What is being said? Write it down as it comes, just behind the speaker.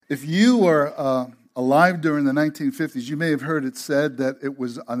If you were alive during the 1950s, you may have heard it said that it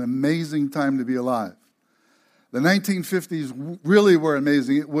was an amazing time to be alive. The 1950s really were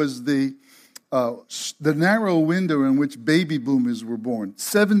amazing. It was the narrow window in which baby boomers were born.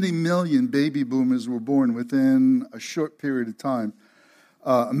 70 million baby boomers were born within a short period of time.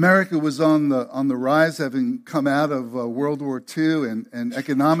 America was on the rise, having come out of World War II, and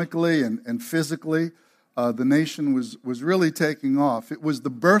economically and physically, the nation was really taking off. It was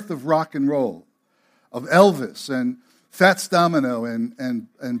the birth of rock and roll, of Elvis and Fats Domino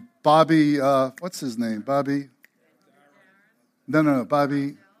and Bobby. What's his name? Bobby? No,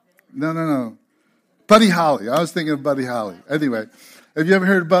 Bobby. No. Buddy Holly. I was thinking of Buddy Holly. Anyway, have you ever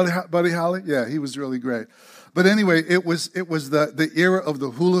heard of Buddy Holly? Yeah, he was really great. But anyway, it was the era of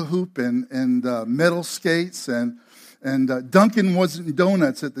the hula hoop and metal skates and Dunkin' wasn't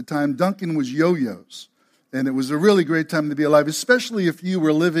donuts at the time. Dunkin' was yo-yos, and it was a really great time to be alive, especially if you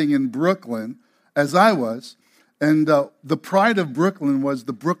were living in Brooklyn, as I was. And the pride of Brooklyn was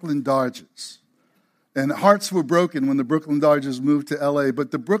the Brooklyn Dodgers. And hearts were broken when the Brooklyn Dodgers moved to L.A.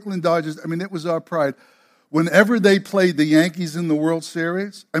 But the Brooklyn Dodgers, it was our pride. Whenever they played the Yankees in the World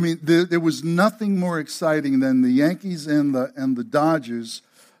Series, there was nothing more exciting than the Yankees and the Dodgers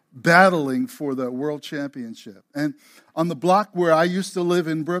battling for the World Championship. And on the block where I used to live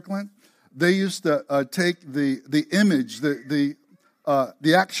in Brooklyn, they used to take the image, the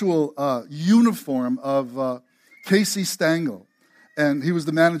actual uniform of Casey Stengel, and he was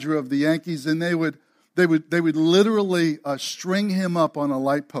the manager of the Yankees, and they would literally string him up on a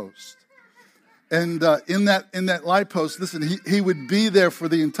light post. And in that light post, listen, he would be there for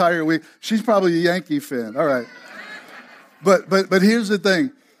the entire week. She's probably a Yankee fan. All right. But here's the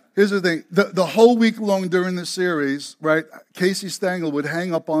thing. The whole week long during the series, right, Casey Stengel would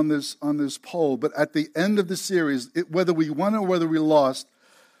hang up on this pole. But at the end of the series, whether we won or whether we lost,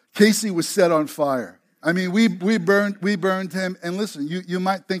 Casey was set on fire. We burned him. And listen, you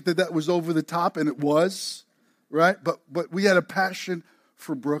might think that was over the top, and it was, right? But we had a passion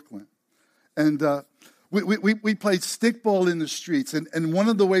for Brooklyn. And we played stickball in the streets. And one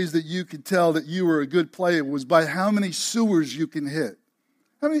of the ways that you could tell that you were a good player was by how many sewers you can hit.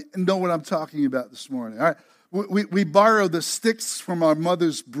 How many know what I'm talking about this morning? All right. We borrowed the sticks from our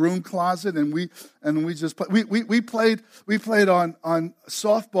mother's broom closet, and we just we played on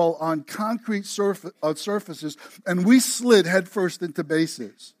softball on concrete surfaces, and we slid headfirst into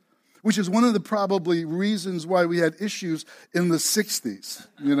bases, which is one of the probably reasons why we had issues in the 60s,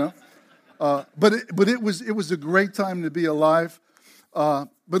 you know. But it was a great time to be alive. But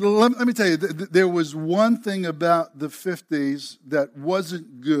let me tell you, there was one thing about the 50s that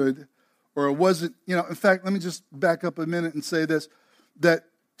wasn't good, or it wasn't, in fact, let me just back up a minute and say this, that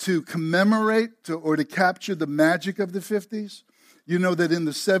to commemorate or to capture the magic of the 50s, you know that in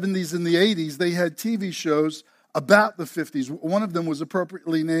the 70s and the 80s, they had TV shows about the 50s. One of them was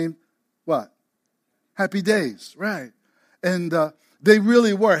appropriately named, what? Happy Days, right. And they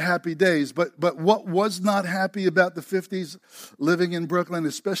really were happy days, but what was not happy about the 50s living in Brooklyn,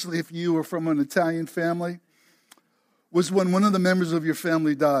 especially if you were from an Italian family, was when one of the members of your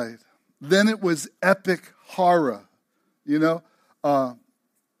family died. Then it was epic horror, Death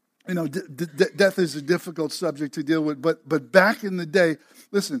is a difficult subject to deal with, but back in the day,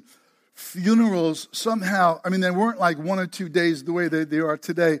 listen, funerals somehow, they weren't like 1 or 2 days the way they are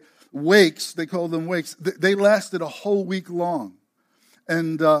today. Wakes, they call them wakes, they lasted a whole week long.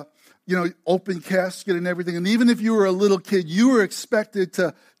 And, open casket and everything. And even if you were a little kid, you were expected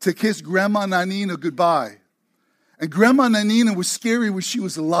to kiss Grandma Nanina goodbye. And Grandma Nanina was scary when she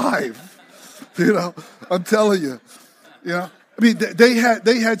was alive. I'm telling you. They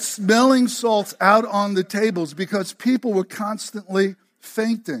had smelling salts out on the tables because people were constantly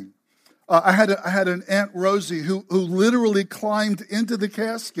fainting. I had an Aunt Rosie who literally climbed into the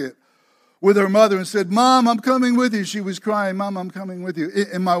casket with her mother and said, "Mom, I'm coming with you." She was crying, "Mom, I'm coming with you."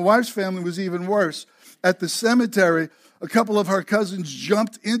 And my wife's family was even worse. At the cemetery, a couple of her cousins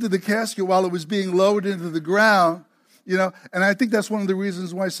jumped into the casket while it was being lowered into the ground, and I think that's one of the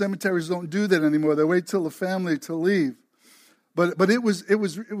reasons why cemeteries don't do that anymore. They wait till the family to leave. But it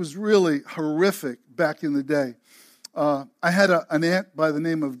was really horrific back in the day. I had an aunt by the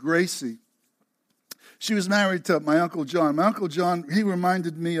name of Gracie. She was married to my Uncle John. My Uncle John, he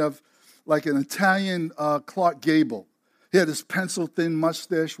reminded me of like an Italian Clark Gable. He had his pencil-thin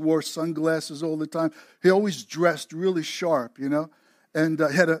mustache, wore sunglasses all the time. He always dressed really sharp, and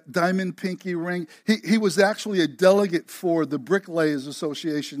had a diamond pinky ring. He was actually a delegate for the Bricklayers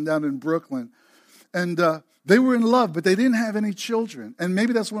Association down in Brooklyn. And they were in love, but they didn't have any children. And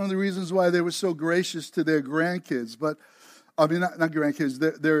maybe that's one of the reasons why they were so gracious to their grandkids. But I mean, not grandkids,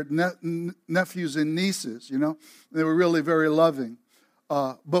 they're nephews and nieces, you know. They were really very loving.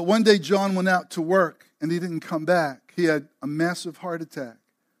 But one day John went out to work and he didn't come back. He had a massive heart attack.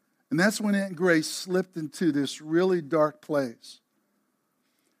 And that's when Aunt Grace slipped into this really dark place.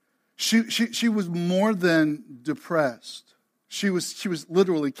 She was more than depressed. She was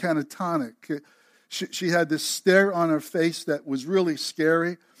literally catatonic. She had this stare on her face that was really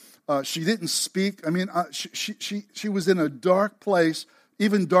scary. She didn't speak. I mean, she was in a dark place,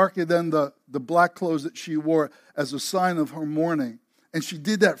 even darker than the black clothes that she wore as a sign of her mourning. And she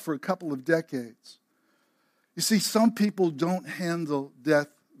did that for a couple of decades. You see, some people don't handle death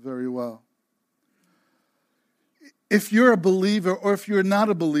very well. If you're a believer or if you're not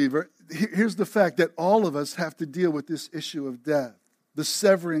a believer, here's the fact that all of us have to deal with this issue of death, the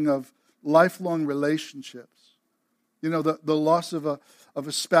severing of lifelong relationships. You know, the loss of a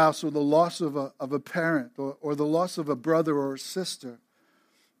spouse, or the loss of a parent, or the loss of a brother or a sister.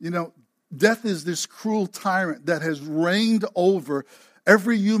 You know, death is this cruel tyrant that has reigned over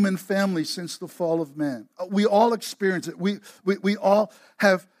every human family since the fall of man. We all experience it. We all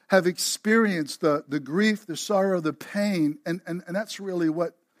have experienced the grief, the sorrow, the pain, and that's really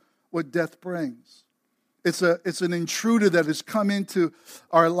what death brings. It's an intruder that has come into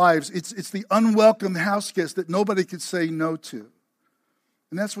our lives. It's the unwelcome house guest that nobody could say no to.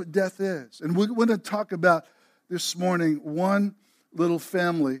 And that's what death is. And we're going to talk about this morning one little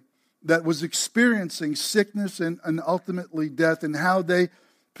family that was experiencing sickness and ultimately death, and how they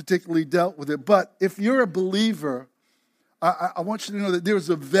particularly dealt with it. But if you're a believer, I want you to know that there's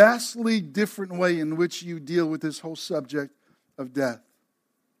a vastly different way in which you deal with this whole subject of death.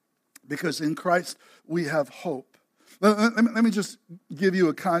 Because in Christ, we have hope. Let me just give you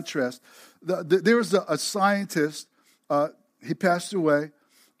a contrast. There was a scientist, he passed away.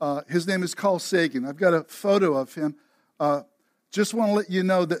 His name is Carl Sagan. I've got a photo of him. Just want to let you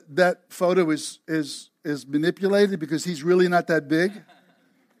know that photo is manipulated because he's really not that big.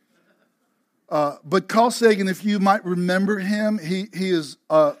 But Carl Sagan, if you might remember him, he is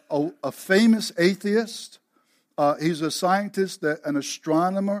a famous atheist. He's a scientist, an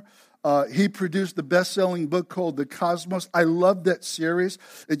astronomer. He produced the best-selling book called The Cosmos. I love that series.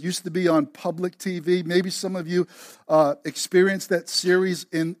 It used to be on public TV. Maybe some of you experienced that series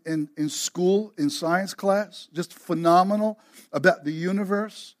in school, in science class. Just phenomenal about the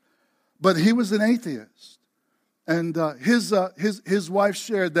universe. But he was an atheist. And his wife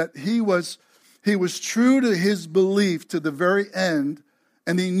shared that he was true to his belief to the very end.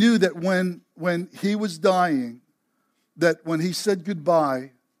 And he knew that when he was dying, that when he said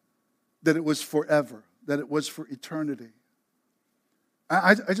goodbye, that it was forever, that it was for eternity.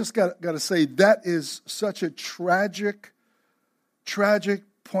 I just got to say, that is such a tragic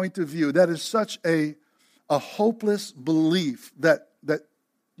point of view. That is such a hopeless belief that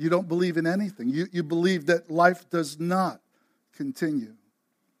you don't believe in anything. You believe that life does not continue.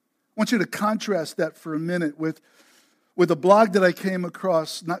 I want you to contrast that for a minute with a blog that I came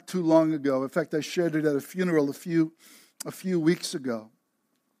across not too long ago. In fact, I shared it at a funeral a few weeks ago.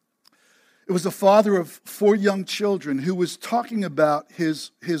 It was a father of 4 young children who was talking about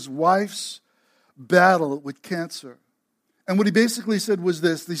his wife's battle with cancer. And what he basically said was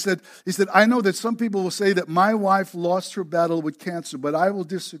this. He said, I know that some people will say that my wife lost her battle with cancer, but I will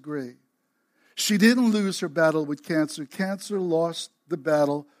disagree. She didn't lose her battle with cancer. Cancer lost the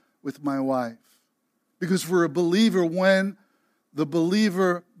battle with my wife. Because for a believer, when the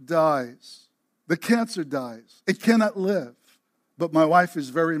believer dies, the cancer dies. It cannot live. But my wife is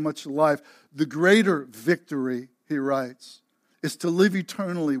very much alive. The greater victory, he writes, is to live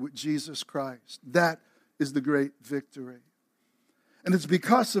eternally with Jesus Christ. That is the great victory. And it's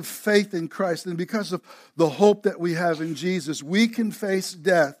because of faith in Christ and because of the hope that we have in Jesus, we can face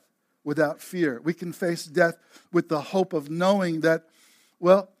death without fear. We can face death with the hope of knowing that,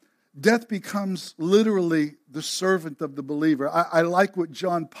 well, death becomes literally the servant of the believer. I like what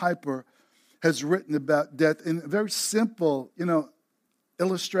John Piper has written about death in a very simple,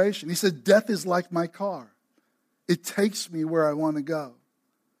 illustration. He said, death is like my car. It takes me where I want to go.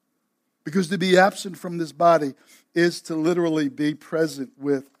 Because to be absent from this body is to literally be present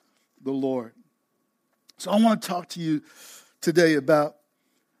with the Lord. So I want to talk to you today about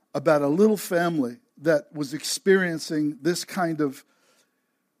a little family that was experiencing this kind of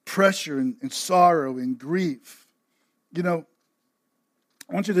pressure and sorrow and grief. I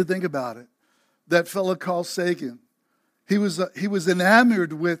want you to think about it. That fellow Carl Sagan, he was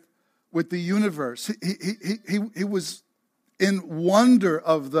enamored with the universe. He was in wonder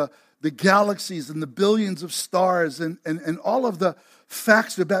of the galaxies and the billions of stars and all of the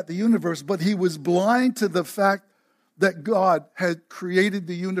facts about the universe, but he was blind to the fact that God had created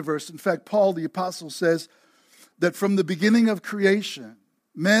the universe. In fact, Paul the apostle says that from the beginning of creation,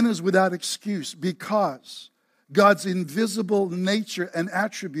 man is without excuse because God's invisible nature and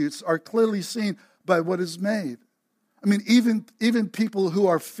attributes are clearly seen by what is made. I mean, even people who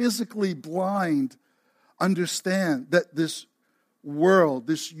are physically blind understand that this world,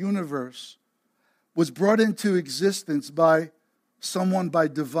 this universe, was brought into existence by someone by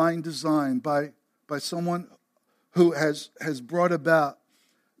divine design, by someone who has brought about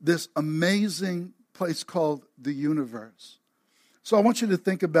this amazing place called the universe. So I want you to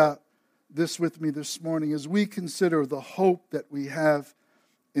think about this with me this morning as we consider the hope that we have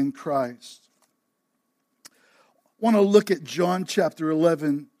in Christ. I want to look at John chapter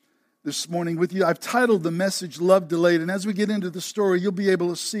 11 this morning with you. I've titled the message Love Delayed, and as we get into the story, you'll be able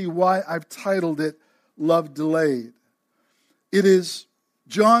to see why I've titled it Love Delayed. It is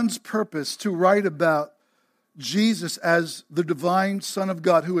John's purpose to write about Jesus as the divine Son of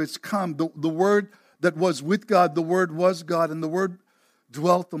God who has come, the Word that was with God, the Word was God, and the Word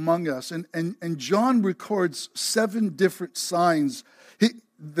dwelt among us. And John records 7 different signs.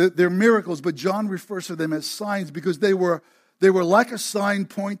 They're miracles, but John refers to them as signs because they were like a sign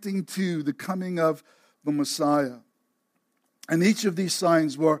pointing to the coming of the Messiah. And each of these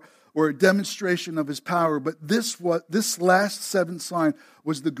signs were a demonstration of his power, but this last 7th sign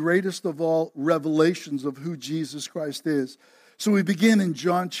was the greatest of all revelations of who Jesus Christ is. So we begin in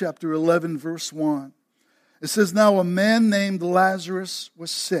John chapter 11, verse 1. It says, "Now a man named Lazarus was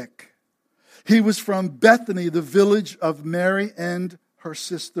sick. He was from Bethany, the village of Mary and her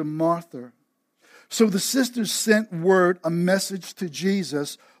sister Martha. So the sisters sent word, a message to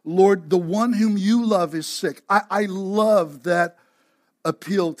Jesus, 'Lord, the one whom you love is sick.'" I love that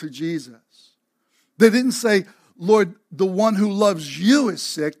appeal to Jesus. They didn't say, "Lord, the one who loves you is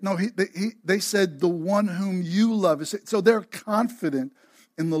sick." No, they said, "The one whom you love is sick." So they're confident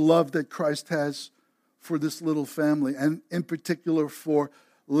in the love that Christ has for this little family, and in particular for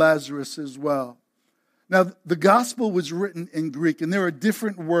Lazarus as well. Now, the gospel was written in Greek, and there are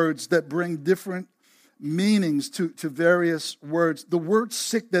different words that bring different meanings to various words. The word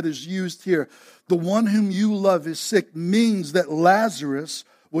sick that is used here, "the one whom you love is sick," means that Lazarus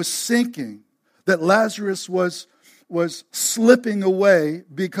was sinking, that Lazarus was slipping away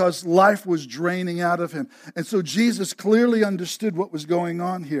because life was draining out of him. And so Jesus clearly understood what was going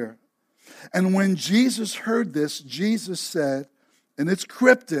on here. And when Jesus heard this, Jesus said, and it's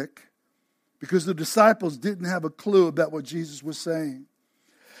cryptic, because the disciples didn't have a clue about what Jesus was saying.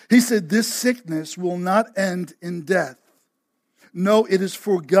 He said, "This sickness will not end in death. No, it is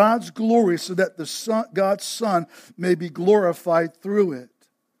for God's glory, so that God's Son may be glorified through it."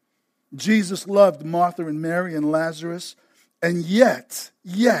 Jesus loved Martha and Mary and Lazarus, and yet,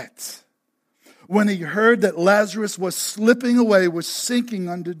 when he heard that Lazarus was slipping away, was sinking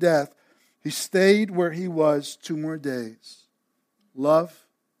under death, he stayed where he was 2 more days. Love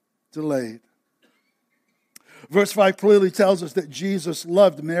delayed. Verse 5 clearly tells us that Jesus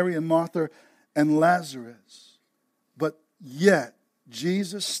loved Mary and Martha and Lazarus. But yet,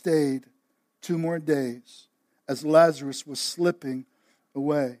 Jesus stayed 2 more days as Lazarus was slipping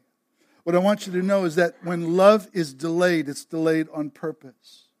away. What I want you to know is that when love is delayed, it's delayed on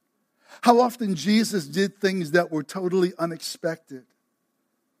purpose. How often Jesus did things that were totally unexpected.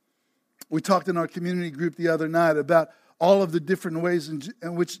 We talked in our community group the other night about all of the different ways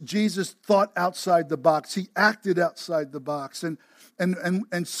in which Jesus thought outside the box. He acted outside the box.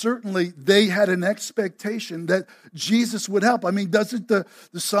 And certainly they had an expectation that Jesus would help. I mean, doesn't the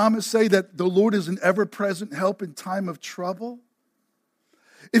psalmist say that the Lord is an ever-present help in time of trouble?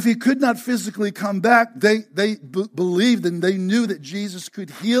 If he could not physically come back, they believed and they knew that Jesus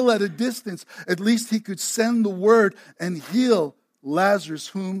could heal at a distance. At least he could send the word and heal Lazarus,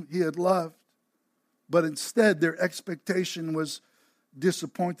 whom he had loved. But instead, their expectation was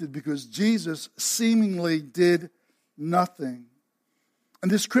disappointed because Jesus seemingly did nothing.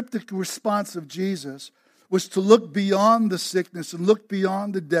 And this cryptic response of Jesus was to look beyond the sickness and look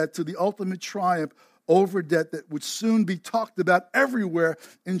beyond the death to the ultimate triumph over death that would soon be talked about everywhere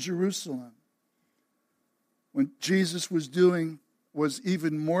in Jerusalem. What Jesus was doing was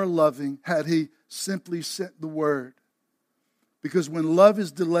even more loving had he simply sent the word. Because when love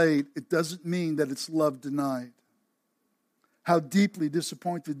is delayed, it doesn't mean that it's love denied. How deeply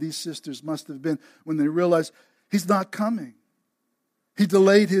disappointed these sisters must have been when they realized he's not coming. He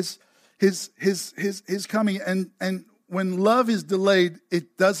delayed his coming. And when love is delayed,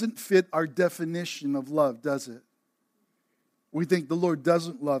 it doesn't fit our definition of love, does it? We think the Lord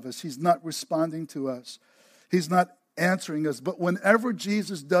doesn't love us. He's not responding to us. He's not answering us. But whenever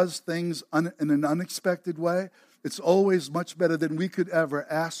Jesus does things in an unexpected way, It's always much better than we could ever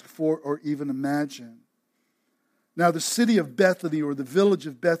ask for or even imagine. Now, the city of Bethany, or the village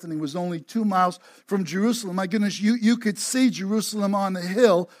of Bethany, was only 2 miles from Jerusalem. My goodness, you could see Jerusalem on the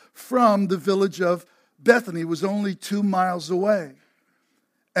hill from the village of Bethany. It was only 2 miles away.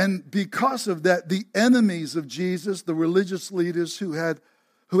 And because of that, the enemies of Jesus, the religious leaders who had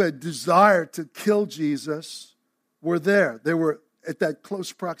desired to kill Jesus, were there. They were at that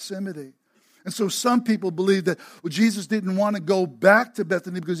close proximity. And so some people believe that Jesus didn't want to go back to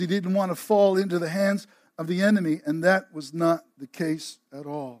Bethany because he didn't want to fall into the hands of the enemy, and that was not the case at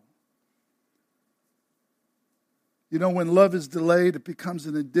all. You know, when love is delayed, it becomes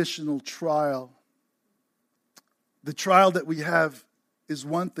an additional trial. The trial that we have is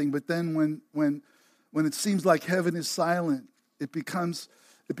one thing, but then when it seems like heaven is silent, it becomes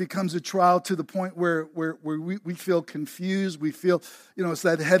a trial to the point where we feel confused. We feel, it's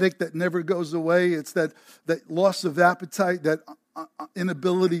that headache that never goes away. It's that loss of appetite, that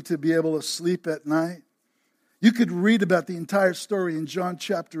inability to be able to sleep at night. You could read about the entire story in John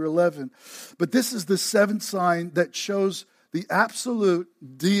chapter 11. But this is the seventh sign that shows the absolute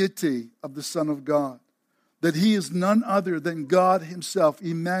deity of the Son of God. That he is none other than God himself,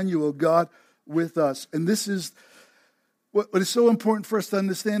 Emmanuel, God with us. And this is what is so important for us to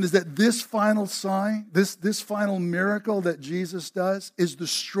understand, is that this final sign, this final miracle that Jesus does, is the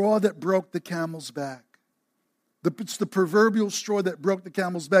straw that broke the camel's back. It's the proverbial straw that broke the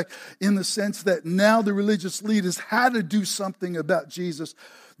camel's back, in the sense that now the religious leaders had to do something about Jesus.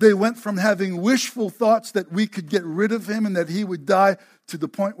 They went from having wishful thoughts that we could get rid of him and that he would die, to the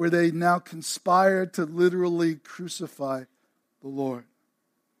point where they now conspired to literally crucify the Lord.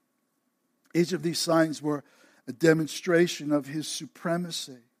 Each of these signs were a demonstration of his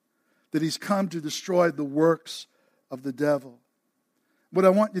supremacy, that he's come to destroy the works of the devil. What I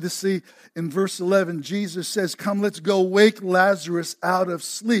want you to see in verse 11, Jesus says, "Come, let's go wake Lazarus out of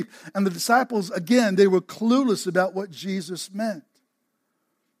sleep." And the disciples, again, they were clueless about what Jesus meant.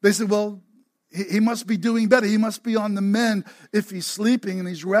 They said, well, he must be doing better. He must be on the mend if he's sleeping and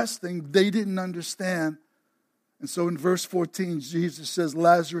he's resting. They didn't understand. And so in verse 14, Jesus says,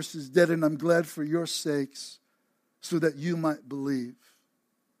 "Lazarus is dead, and I'm glad for your sakes, so that you might believe."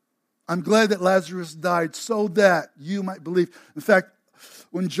 I'm glad that Lazarus died so that you might believe. In fact,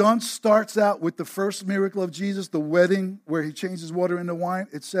 when John starts out with the first miracle of Jesus, the wedding where he changes water into wine,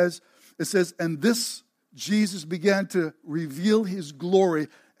 it says, "And this Jesus began to reveal his glory,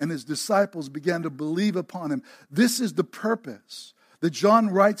 and his disciples began to believe upon him." This is the purpose that John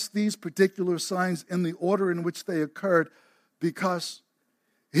writes these particular signs in the order in which they occurred, because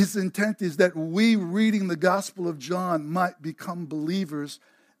his intent is that we, reading the Gospel of John, might become believers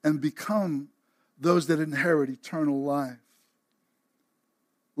and become those that inherit eternal life.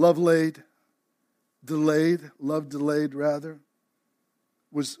 Love delayed,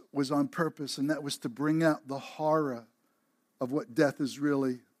 was on purpose, and that was to bring out the horror of what death is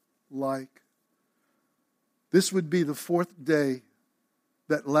really like. This would be the fourth day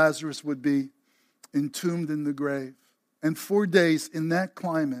that Lazarus would be entombed in the grave. And 4 days in that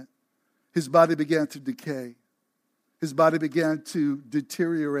climate, his body began to decay. His body began to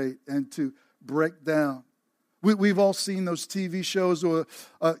deteriorate and to break down. We've all seen those TV shows, or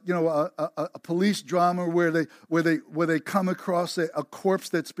a police drama where they come across a corpse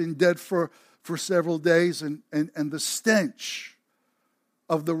that's been dead for several days, and the stench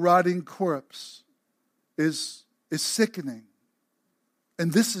of the rotting corpse is sickening.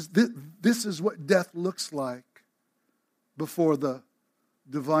 And this is what death looks like before the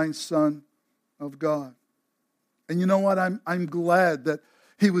divine Son of God. And you know what? I'm glad that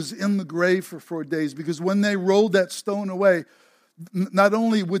he was in the grave for 4 days, because when they rolled that stone away, not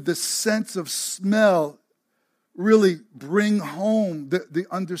only would the sense of smell really bring home the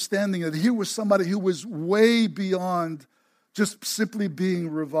understanding that here was somebody who was way beyond just simply being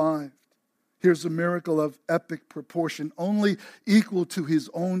revived. Here's a miracle of epic proportion, only equal to his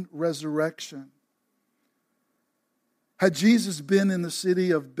own resurrection. Had Jesus been in the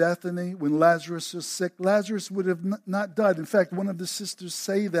city of Bethany when Lazarus was sick, Lazarus would have not died. In fact, one of the sisters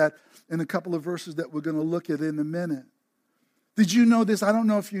say that in a couple of verses that we're going to look at in a minute. Did you know this? I don't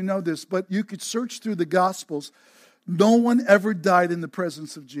know if you know this, but you could search through the Gospels. No one ever died in the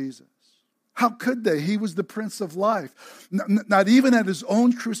presence of Jesus. How could they? He was the Prince of Life. Not even at his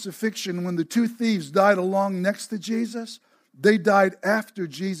own crucifixion, when the two thieves died along next to Jesus, they died after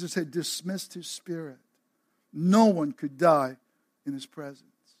Jesus had dismissed his spirit. No one could die in his presence.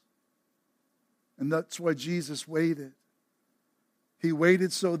 And that's why Jesus waited. He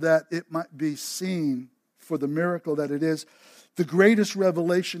waited so that it might be seen for the miracle that it is. The greatest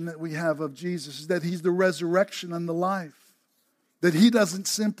revelation that we have of Jesus is that he's the resurrection and the life. That he doesn't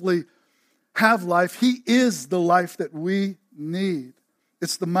simply have life, he is the life that we need.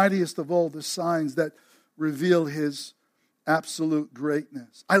 It's the mightiest of all the signs that reveal his absolute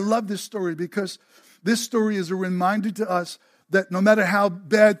greatness. I love this story because this story is a reminder to us that no matter how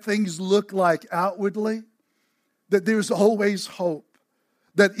bad things look like outwardly, that there's always hope.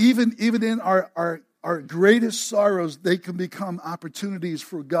 That even in our greatest sorrows, they can become opportunities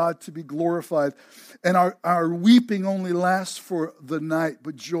for God to be glorified. And our weeping only lasts for the night,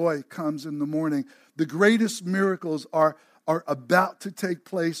 but joy comes in the morning. The greatest miracles are about to take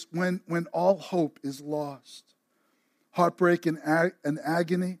place when all hope is lost. Heartbreak and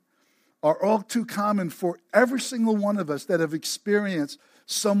agony are all too common for every single one of us that have experienced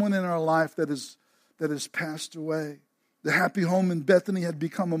someone in our life that has passed away. The happy home in Bethany had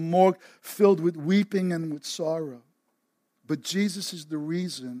become a morgue filled with weeping and with sorrow. But Jesus is the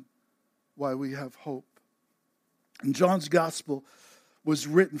reason why we have hope. And John's gospel was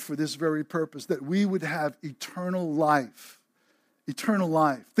written for this very purpose, that we would have eternal life. Eternal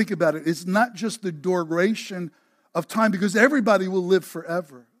life. Think about it. It's not just the duration of time, because everybody will live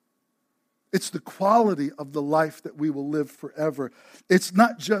forever. It's the quality of the life that we will live forever. It's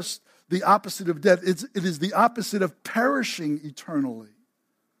not just the opposite of death. It is the opposite of perishing eternally.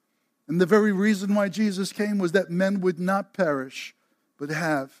 And the very reason why Jesus came was that men would not perish, but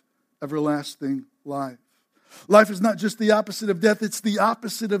have everlasting life. Life is not just the opposite of death, it's the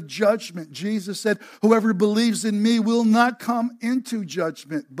opposite of judgment. Jesus said, whoever believes in me will not come into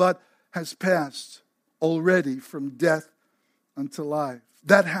judgment, but has passed already from death unto life.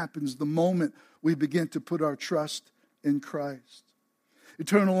 That happens the moment we begin to put our trust in Christ.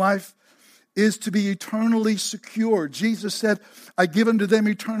 Eternal life is to be eternally secure. Jesus said, I give unto them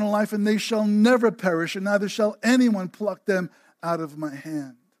eternal life, and they shall never perish, and neither shall anyone pluck them out of my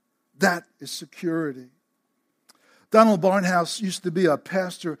hand. That is security. Donald Barnhouse used to be a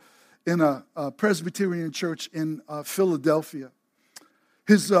pastor in a Presbyterian church in Philadelphia.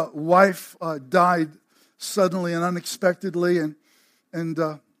 His wife died suddenly and unexpectedly, and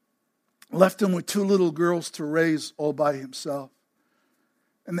left him with two little girls to raise all by himself.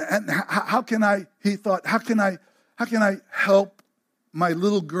 And how can I, he thought, how can I help my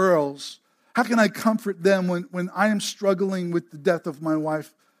little girls? How can I comfort them when I am struggling with the death of my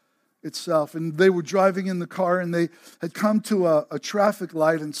wife itself? And they were driving in the car, and they had come to a traffic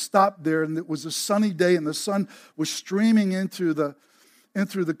light and stopped there, and it was a sunny day, and the sun was streaming into the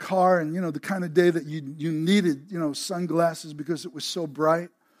car, and the kind of day that you needed sunglasses because it was so bright.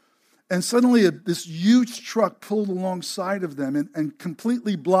 And suddenly this huge truck pulled alongside of them and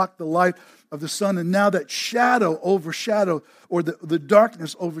completely blocked the light of the sun. And now that shadow overshadowed, or the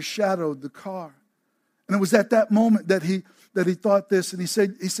darkness overshadowed the car. And it was at that moment that he thought this. And he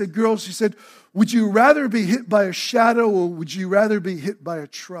said, girls, he said, would you rather be hit by a shadow, or would you rather be hit by a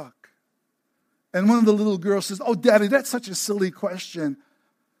truck? And one of the little girls says, oh, Daddy, that's such a silly question.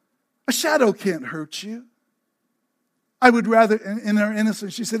 A shadow can't hurt you. I would rather, in her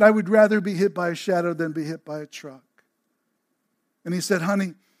innocence, she said, I would rather be hit by a shadow than be hit by a truck. And he said,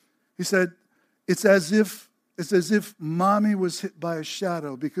 honey, he said, it's as if mommy was hit by a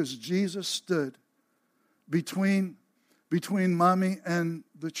shadow, because Jesus stood between mommy and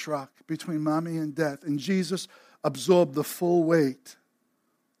the truck, between mommy and death. And Jesus absorbed the full weight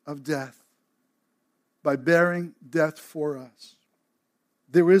of death by bearing death for us.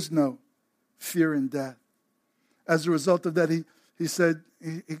 There is no fear in death. As a result of that, he said,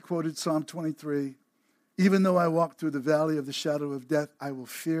 he quoted Psalm 23, even though I walk through the valley of the shadow of death, I will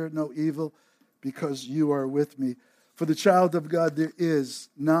fear no evil, because you are with me. For the child of God, there is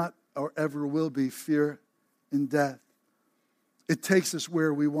not or ever will be fear in death. It takes us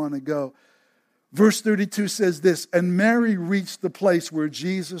where we want to go. Verse 32 says this, and Mary reached the place where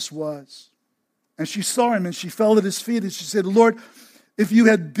Jesus was. And she saw him, and she fell at his feet, and she said, Lord, if you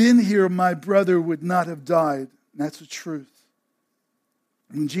had been here, my brother would not have died. And that's the truth.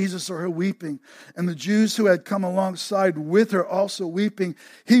 When Jesus saw her weeping, and the Jews who had come alongside with her also weeping,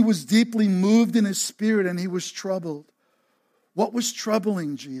 he was deeply moved in his spirit, and he was troubled. What was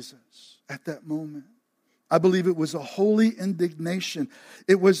troubling Jesus at that moment? I believe it was a holy indignation.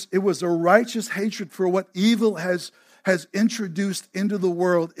 It was a righteous hatred for what evil has introduced into the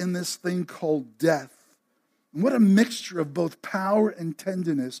world in this thing called death. And what a mixture of both power and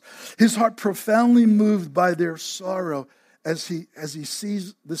tenderness. His heart profoundly moved by their sorrow as he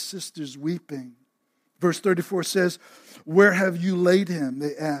sees the sisters weeping. Verse 34 says, where have you laid him?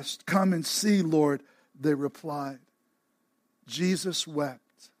 They asked. Come and see, Lord, they replied. Jesus wept.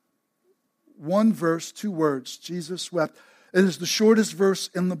 One verse, two words, Jesus wept. It is the shortest verse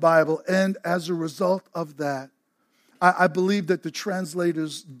in the Bible, and as a result of that, I believe that the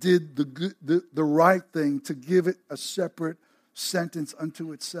translators did the right thing to give it a separate sentence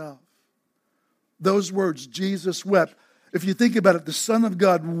unto itself. Those words, Jesus wept. If you think about it, the Son of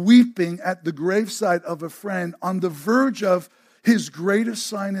God weeping at the graveside of a friend on the verge of his greatest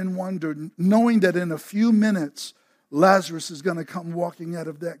sign and wonder, knowing that in a few minutes, Lazarus is going to come walking out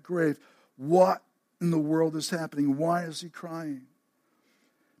of that grave. What in the world is happening? Why is he crying?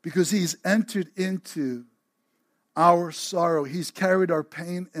 Because he's entered into our sorrow. He's carried our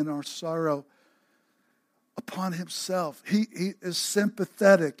pain and our sorrow upon himself. He is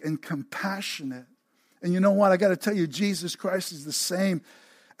sympathetic and compassionate. And you know what? I got to tell you, Jesus Christ is the same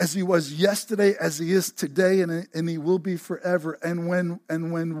as he was yesterday, as he is today, and he will be forever. And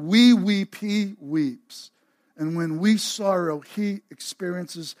when we weep, he weeps. And when we sorrow, he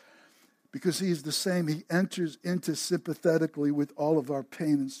experiences, because he is the same, he enters into sympathetically with all of our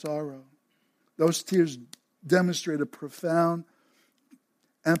pain and sorrow. Those tears demonstrate a profound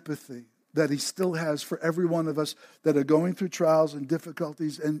empathy that he still has for every one of us that are going through trials and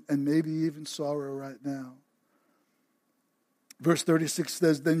difficulties and maybe even sorrow right now. Verse 36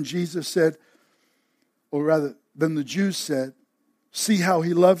 says, then Jesus said, or rather, then the Jews said, see how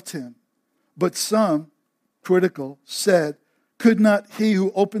he loved him. But some, critical, said, could not he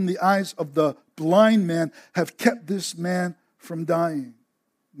who opened the eyes of the blind man have kept this man from dying?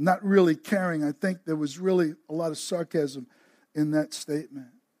 Not really caring. I think there was really a lot of sarcasm in that statement.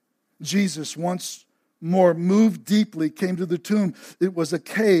 Jesus, once more moved deeply, came to the tomb. It was a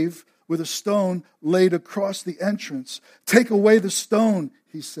cave with a stone laid across the entrance. Take away the stone,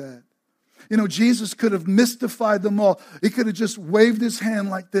 he said. You know, Jesus could have mystified them all. He could have just waved his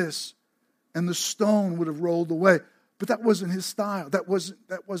hand like this, and the stone would have rolled away. But that wasn't his style. That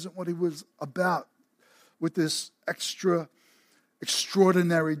wasn't what he was about with this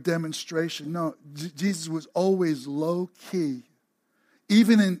extraordinary demonstration. No, Jesus was always low key,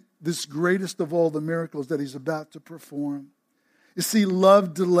 even in this greatest of all the miracles that he's about to perform. You see,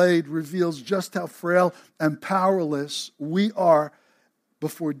 love delayed reveals just how frail and powerless we are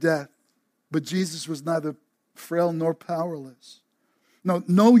before death. But Jesus was neither frail nor powerless.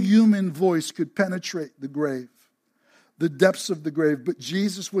 No human voice could penetrate the grave, the depths of the grave. But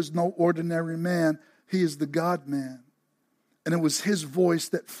Jesus was no ordinary man. He is the God-man. And it was his voice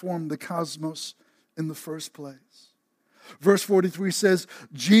that formed the cosmos in the first place. Verse 43 says,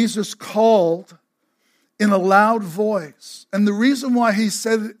 Jesus called in a loud voice. And the reason why he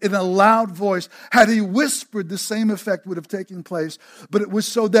said it in a loud voice, had he whispered, the same effect would have taken place. But it was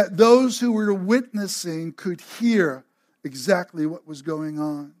so that those who were witnessing could hear exactly what was going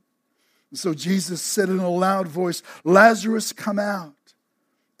on. And so Jesus said in a loud voice, Lazarus, come out.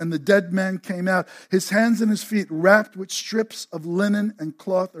 And the dead man came out, his hands and his feet wrapped with strips of linen and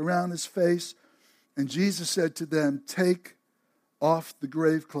cloth around his face. And Jesus said to them, take off the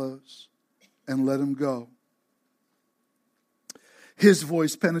grave clothes and let him go. His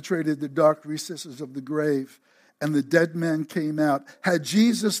voice penetrated the dark recesses of the grave, and the dead man came out. Had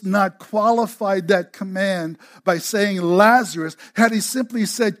Jesus not qualified that command by saying Lazarus, had he simply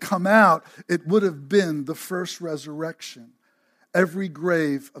said come out, it would have been the first resurrection. Every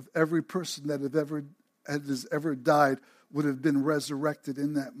grave of every person that has ever died would have been resurrected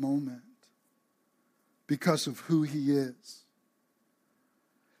in that moment because of who he is.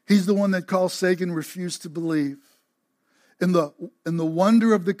 He's the one that Carl Sagan refused to believe. In the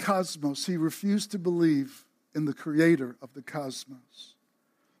wonder of the cosmos, he refused to believe in the creator of the cosmos.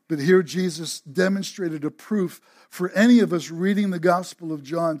 But here Jesus demonstrated a proof for any of us reading the Gospel of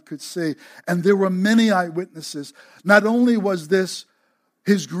John could see. And there were many eyewitnesses. Not only was this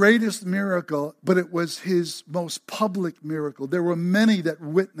his greatest miracle, but it was his most public miracle. There were many that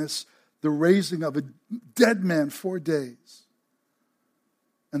witnessed the raising of a dead man 4 days.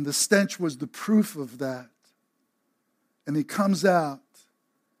 And the stench was the proof of that. And he comes out,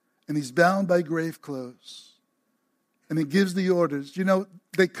 and he's bound by grave clothes. And he gives the orders. You know,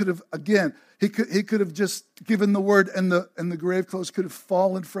 they could have, again, he could have just given the word, and the grave clothes could have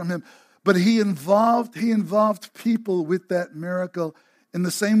fallen from him. But he involved people with that miracle in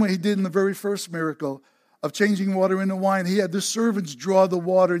the same way he did in the very first miracle of changing water into wine. He had the servants draw the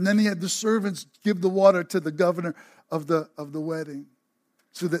water, and then he had the servants give the water to the governor of the wedding,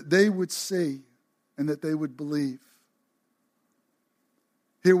 so that they would see and that they would believe.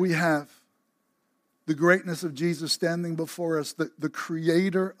 Here we have the greatness of Jesus standing before us, the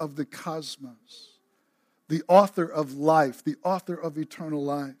creator of the cosmos, the author of life, the author of eternal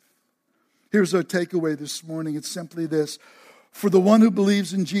life. Here's our takeaway this morning. It's simply this. For the one who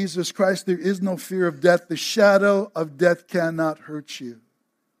believes in Jesus Christ, there is no fear of death. The shadow of death cannot hurt you.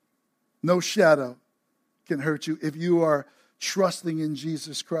 No shadow can hurt you if you are trusting in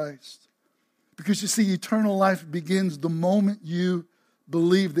Jesus Christ. Because you see, eternal life begins the moment you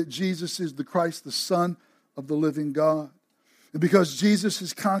believe that Jesus is the Christ, the Son of the living God. And because Jesus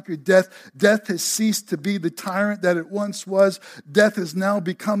has conquered death, death has ceased to be the tyrant that it once was. Death has now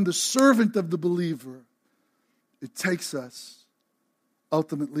become the servant of the believer. It takes us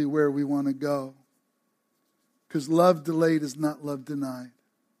ultimately where we want to go. Because love delayed is not love denied.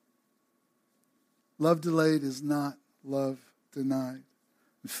 Love delayed is not love denied.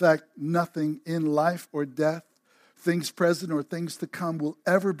 In fact, nothing in life or death, things present or things to come, will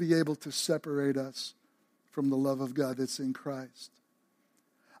ever be able to separate us from the love of God that's in Christ.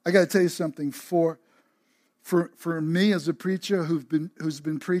 I got to tell you something. For me as a preacher who's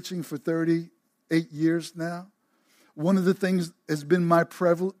been preaching for 38 years now, one of the things has been my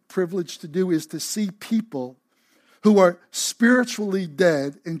privilege to do is to see people who are spiritually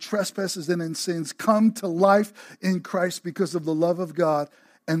dead in trespasses and in sins come to life in Christ because of the love of God,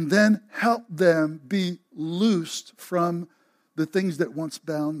 and then help them be loosed from the things that once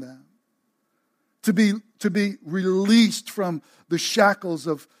bound them. To be released from the shackles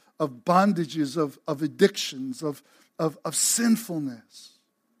of bondages, of addictions, of sinfulness.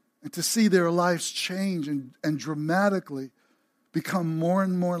 And to see their lives change and dramatically become more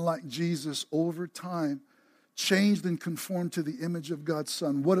and more like Jesus over time, changed and conformed to the image of God's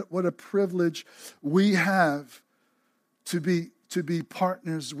Son. What a privilege we have to be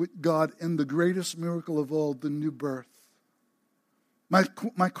partners with God in the greatest miracle of all, the new birth.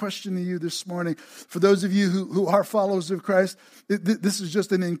 My question to you this morning, for those of you who are followers of Christ, this is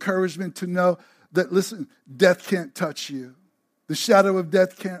just an encouragement to know that, listen, death can't touch you. The shadow of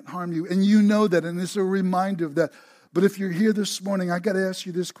death can't harm you. And you know that, and it's a reminder of that. But if you're here this morning, I got to ask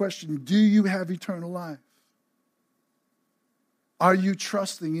you this question. Do you have eternal life? Are you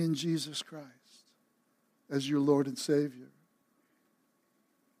trusting in Jesus Christ as your Lord and Savior?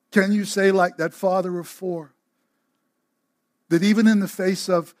 Can you say, like that father of four, that even in the face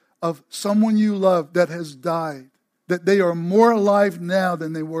of someone you love that has died, that they are more alive now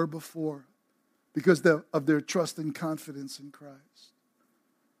than they were before because of their trust and confidence in Christ?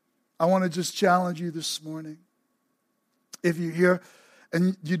 I want to just challenge you this morning. If you're here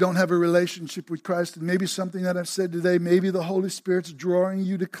and you don't have a relationship with Christ, and maybe something that I've said today, maybe the Holy Spirit's drawing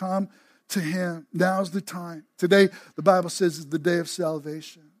you to come to Him. Now's the time. Today, the Bible says, is the day of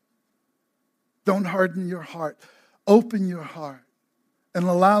salvation. Don't harden your heart. Open your heart and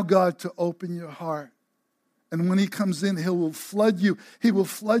allow God to open your heart. And when He comes in, He will flood you. He will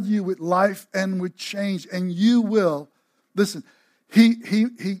flood you with life and with change. And you will, listen, He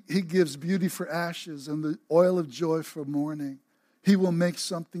gives beauty for ashes and the oil of joy for mourning. He will make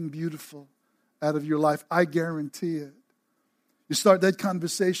something beautiful out of your life. I guarantee it. You start that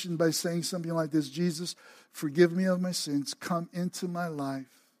conversation by saying something like this: Jesus, forgive me of my sins. Come into my life.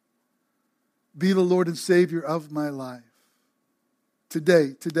 Be the Lord and Savior of my life.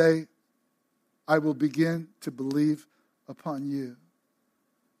 Today, I will begin to believe upon you.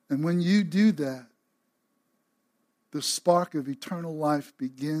 And when you do that, the spark of eternal life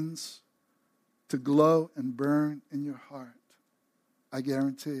begins to glow and burn in your heart. I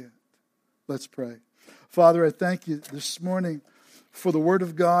guarantee it. Let's pray. Father, I thank you this morning for the Word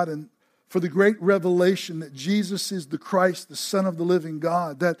of God and for the great revelation that Jesus is the Christ, the Son of the living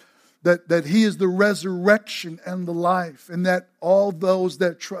God, that He is the resurrection and the life, and that all those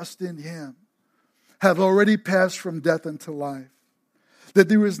that trust in Him have already passed from death unto life. That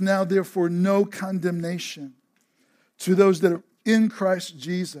there is now, therefore, no condemnation to those that are in Christ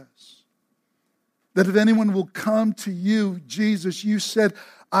Jesus. That if anyone will come to you, Jesus, you said,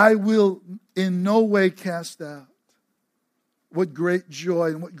 I will in no way cast out. What great joy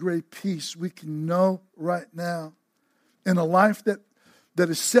and what great peace we can know right now in a life that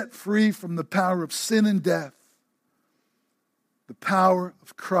is set free from the power of sin and death. The power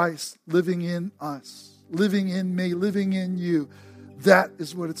of Christ living in us, living in me, living in you. That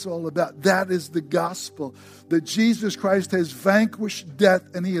is what it's all about. That is the gospel. That Jesus Christ has vanquished death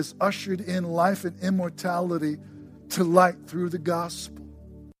and He has ushered in life and immortality to light through the gospel.